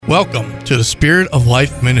Welcome to the Spirit of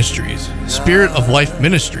Life Ministries. Spirit of Life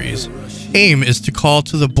Ministries' aim is to call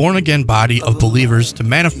to the born-again body of believers to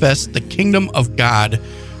manifest the kingdom of God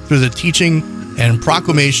through the teaching and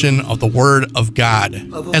proclamation of the Word of God,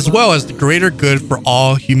 as well as the greater good for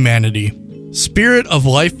all humanity. Spirit of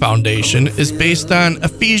Life Foundation is based on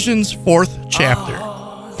Ephesians 4th chapter,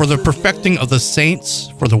 for the perfecting of the saints,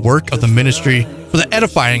 for the work of the ministry, for the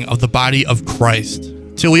edifying of the body of Christ,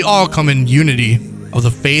 till we all come in unity of the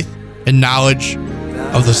faith and knowledge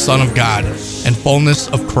of the Son of God and fullness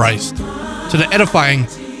of Christ, to the edifying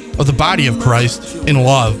of the body of Christ in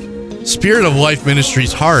love. Spirit of Life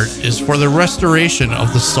Ministries' heart is for the restoration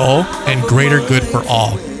of the soul and greater good for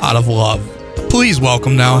all out of love. Please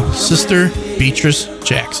welcome now Sister Beatrice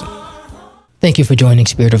Jackson. Thank you for joining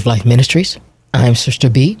Spirit of Life Ministries. I'm Sister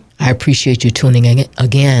B. I appreciate you tuning in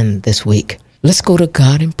again this week. Let's go to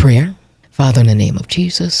God in prayer. Father, in the name of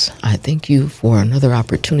Jesus, I thank you for another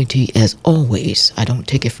opportunity. As always, I don't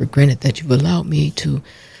take it for granted that you've allowed me to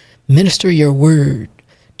minister your word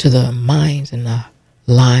to the minds and the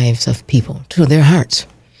lives of people, to their hearts.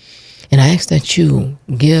 And I ask that you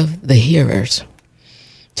give the hearers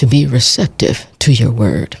to be receptive to your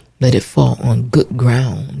word. Let it fall on good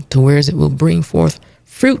ground to where it will bring forth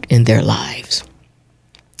fruit in their lives.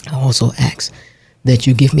 I also ask that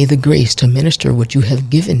you give me the grace to minister what you have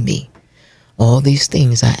given me. All these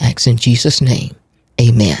things I ask in Jesus' name.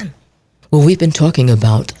 Amen. Well, we've been talking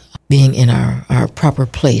about being in our proper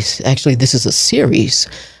place. Actually, this is a series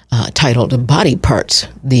titled Body Parts,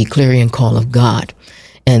 the Clarion Call of God.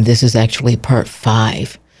 And this is actually part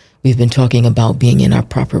 5. We've been talking about being in our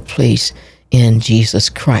proper place in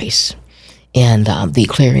Jesus Christ and the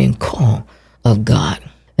clarion call of God.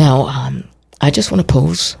 Now, I just want to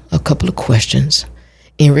pose a couple of questions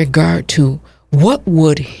in regard to what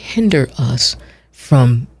would hinder us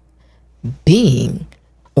from being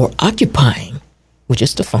or occupying, which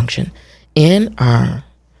is the function, in our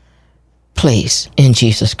place in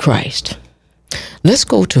Jesus Christ. Let's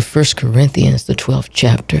go to 1 Corinthians, the 12th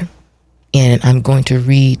chapter, and I'm going to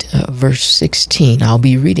read verse 16. I'll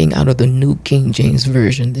be reading out of the New King James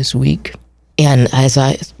Version this week. And as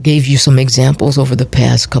I gave you some examples over the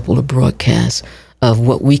past couple of broadcasts of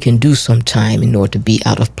what we can do sometime in order to be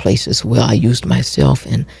out of place as well, I used myself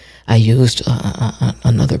and I used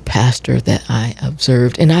another pastor that I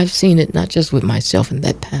observed. And I've seen it not just with myself and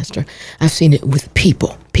that pastor. I've seen it with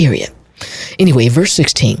people, period. Anyway, verse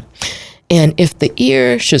 16. And if the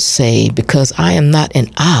ear should say, because I am not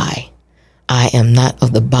an eye, I am not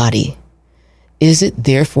of the body, is it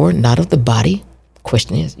therefore not of the body?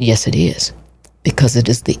 Question is, yes, it is, because it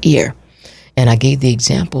is the ear. And I gave the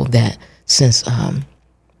example that since God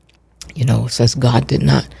did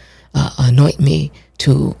not anoint me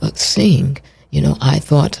to sing, I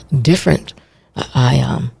thought different.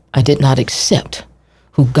 I did not accept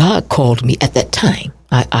who God called me at that time.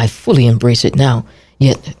 I fully embrace it now.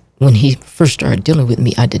 Yet when he first started dealing with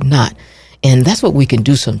me, I did not. And that's what we can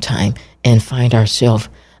do sometime and find ourselves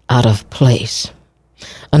out of place.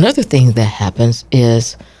 Another thing that happens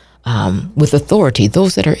is with authority,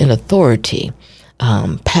 those that are in authority,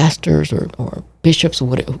 pastors or bishops or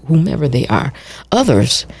whatever, whomever they are,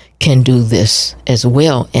 others can do this as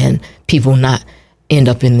well, and people not end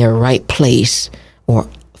up in their right place or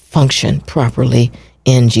function properly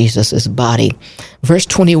in Jesus's body. Verse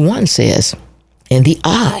 21 says, and the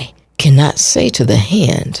eye cannot say to the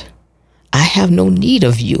hand, I have no need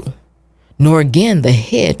of you, nor again the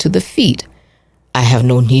head to the feet, I have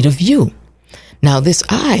no need of you. Now this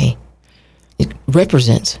eye, it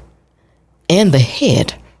represents, and the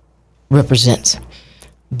head represents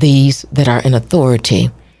these that are in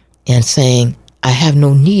authority and saying, I have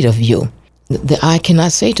no need of you. The eye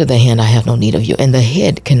cannot say to the hand, I have no need of you. And the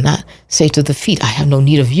head cannot say to the feet, I have no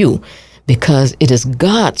need of you, because it is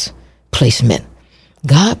God's placement.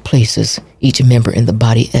 God places each member in the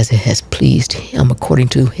body as it has pleased him according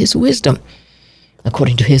to his wisdom.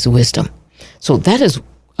 According to his wisdom. So that is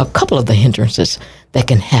a couple of the hindrances that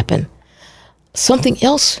can happen. Something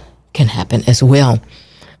else can happen as well.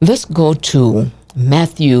 Let's go to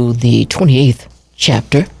Matthew, the 28th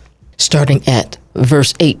chapter, starting at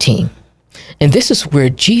verse 18. And this is where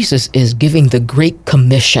Jesus is giving the Great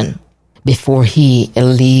Commission before he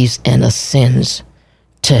leaves and ascends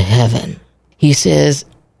to heaven. He says,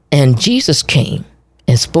 and Jesus came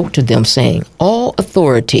and spoke to them, saying, all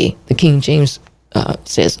authority, the King James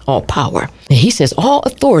says all power. And he says, all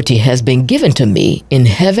authority has been given to me in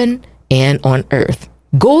heaven and on earth.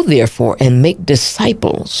 Go therefore and make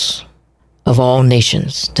disciples of all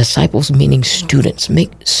nations. Disciples meaning students.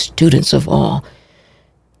 Make students of all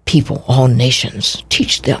people, all nations.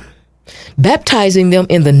 Teach them. baptizing them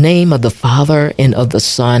in the name of the Father and of the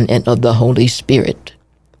Son and of the Holy Spirit.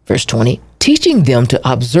 Verse 20, teaching them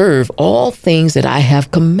to observe all things that I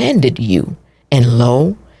have commanded you. And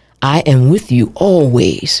lo, I am with you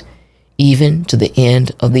always, even to the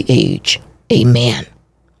end of the age. Amen.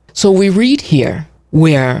 So we read here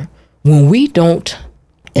where when we don't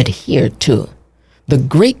adhere to the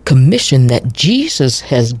great commission that Jesus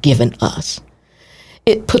has given us,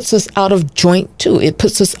 it puts us out of joint too. It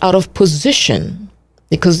puts us out of position,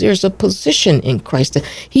 because there's a position in Christ that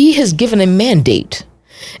he has given a mandate.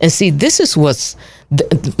 And see, this is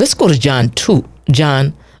let's go to John 2,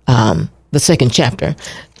 the second chapter.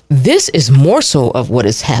 This is more so of what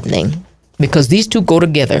is happening, because these two go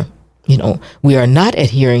together. We are not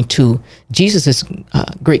adhering to Jesus'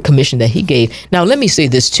 great commission that he gave. Now, let me say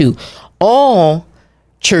this too. All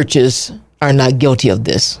churches are not guilty of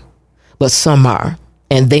this, but some are,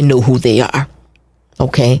 and they know who they are.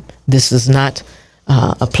 Okay? This does not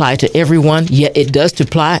apply to everyone, yet it does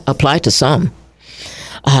apply to some.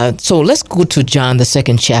 So let's go to John, the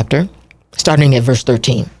second chapter, starting at verse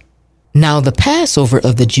 13. Now the Passover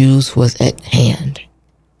of the Jews was at hand,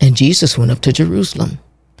 and Jesus went up to Jerusalem.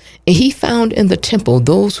 And he found in the temple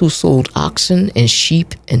those who sold oxen and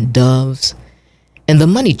sheep and doves, and the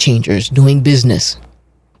money changers doing business.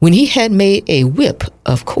 When he had made a whip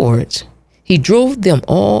of cords, he drove them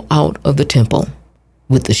all out of the temple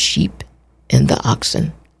with the sheep and the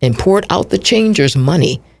oxen, and poured out the changers'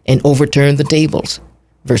 money and overturned the tables.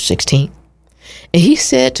 Verse 16. And he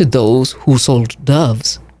said to those who sold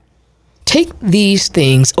doves, take these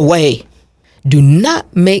things away. Do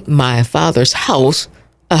not make my Father's house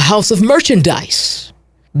a house of merchandise.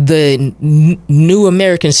 The New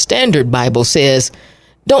American Standard Bible says,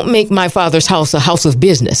 don't make my Father's house a house of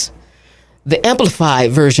business. The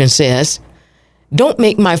Amplified Version says, don't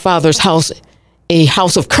make my Father's house a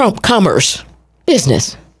house of commerce,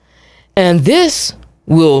 business. And this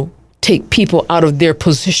will take people out of their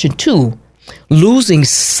position too, losing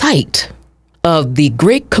sight of the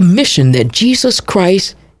great commission that Jesus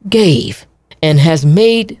Christ gave, and has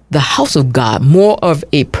made the house of God more of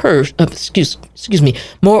a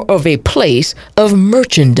more of a place of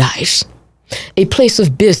merchandise, a place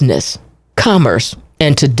of business, commerce.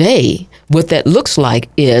 And today, what that looks like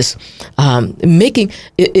is putting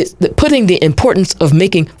the importance of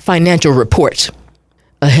making financial reports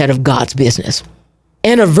ahead of God's business,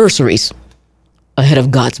 anniversaries ahead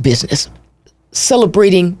of God's business,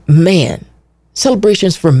 celebrating man,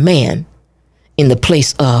 celebrations for man in the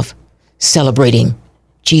place of celebrating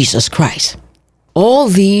Jesus Christ. All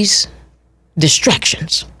these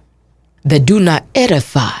distractions that do not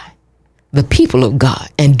edify the people of God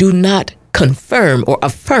and do not confirm or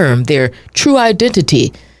affirm their true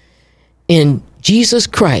identity in Jesus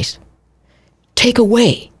Christ take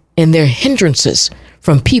away, and their hindrances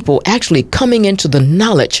from people actually coming into the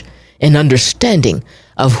knowledge and understanding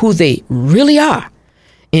of who they really are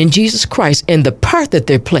in Jesus Christ and the part that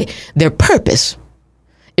they play, their purpose.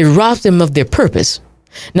 It robs them of their purpose.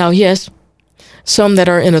 Now, yes, some that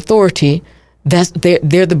are in authority, they're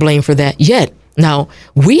the blame for that. Yet, now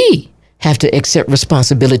we have to accept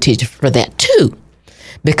responsibility for that too,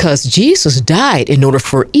 because Jesus died in order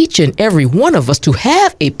for each and every one of us to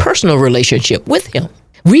have a personal relationship with him.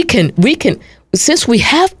 We can, since we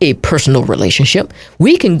have a personal relationship,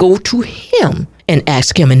 we can go to him and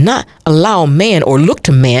ask him, and not allow man or look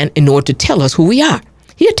to man in order to tell us who we are.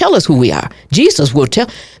 He'll tell us who we are. Jesus will tell.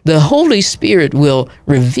 The Holy Spirit will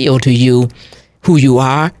reveal to you who you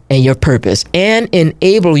are and your purpose, and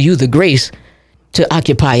enable you the grace to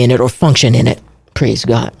occupy in it or function in it. Praise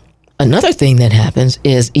God. Another thing that happens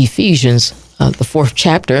is Ephesians, the 4th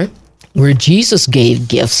chapter, where Jesus gave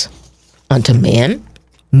gifts unto men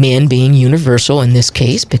being universal in this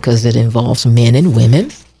case because it involves men and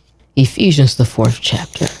women. Ephesians, the 4th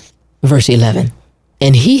chapter, verse 11.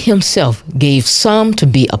 And he himself gave some to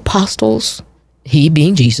be apostles, he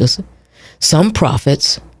being Jesus, some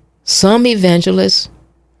prophets, some evangelists,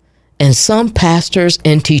 and some pastors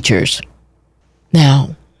and teachers.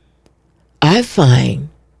 Now, I find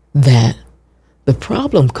that the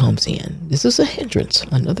problem comes in, this is a hindrance,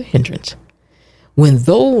 another hindrance, when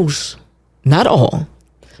those, not all,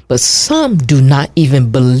 but some do not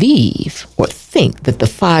even believe or think that the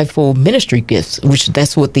fivefold ministry gifts, which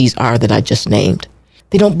that's what these are that I just named,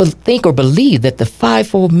 they don't think or believe that the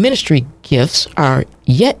fivefold ministry gifts are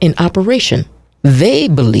yet in operation. They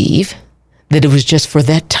believe that it was just for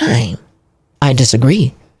that time. I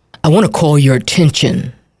disagree. I want to call your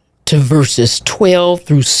attention to verses 12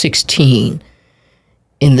 through 16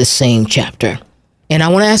 in the same chapter. And I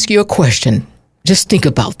want to ask you a question. Just think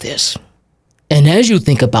about this. And as you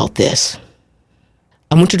think about this,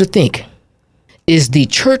 I want you to think, is the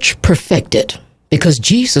church perfected? Because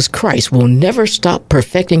Jesus Christ will never stop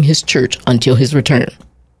perfecting his church until his return.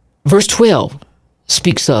 Verse 12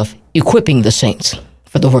 speaks of equipping the saints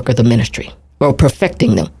for the work of the ministry, or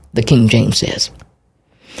perfecting them, the King James says.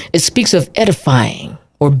 It speaks of edifying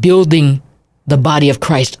or building the body of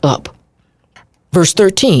Christ up. Verse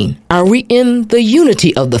 13, are we in the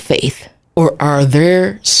unity of the faith, or are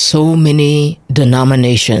there so many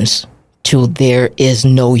denominations till there is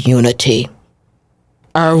no unity?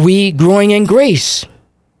 Are we growing in grace,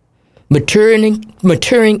 maturing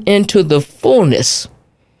into the fullness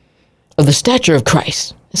of the stature of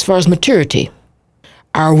Christ as far as maturity?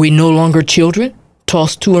 Are we no longer children,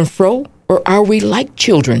 tossed to and fro, or are we like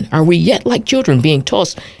children? Are we yet like children, being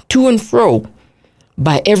tossed to and fro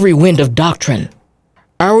by every wind of doctrine?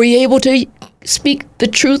 Are we able to speak the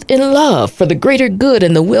truth in love for the greater good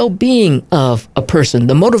and the well-being of a person?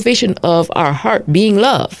 The motivation of our heart being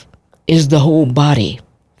love. Is the whole body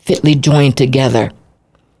fitly joined together,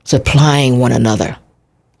 supplying one another,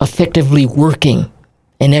 effectively working,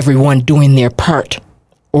 and everyone doing their part?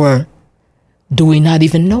 Or do we not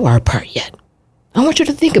even know our part yet? I want you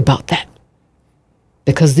to think about that,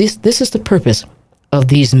 because this is the purpose of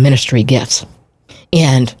these ministry gifts.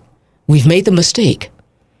 And we've made the mistake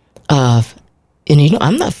of, and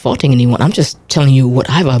I'm not faulting anyone, I'm just telling you what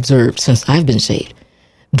I've observed since I've been saved,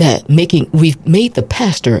 that we've made the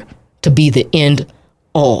pastor to be the end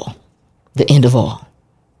of all.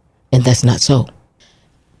 And that's not so.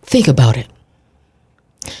 Think about it.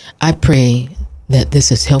 I pray that this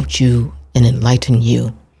has helped you and enlightened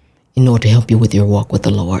you in order to help you with your walk with the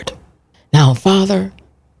Lord. Now, Father,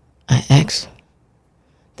 I ask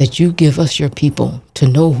that you give us your people to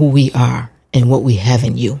know who we are and what we have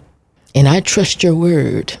in you. And I trust your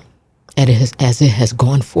word as it has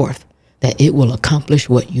gone forth, that it will accomplish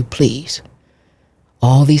what you please.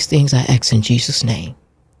 All these things I ask in Jesus' name.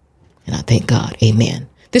 And I thank God. Amen.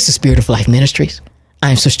 This is Spirit of Life Ministries.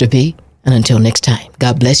 I'm Sister B. And until next time,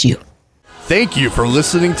 God bless you. Thank you for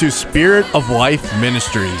listening to Spirit of Life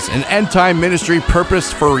Ministries, an end-time ministry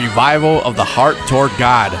purposed for revival of the heart toward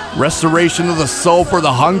God, restoration of the soul for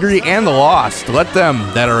the hungry and the lost. Let them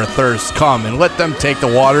that are athirst come, and let them take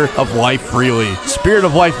the water of life freely. Spirit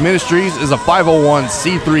of Life Ministries is a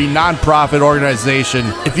 501c3 nonprofit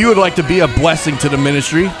organization. If you would like to be a blessing to the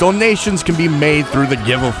ministry, donations can be made through the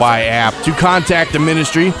Giveify app. To contact the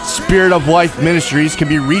ministry, Spirit of Life Ministries can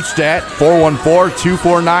be reached at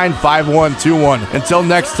 414-249-5121. Until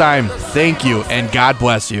next time, thank you and God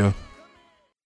bless you.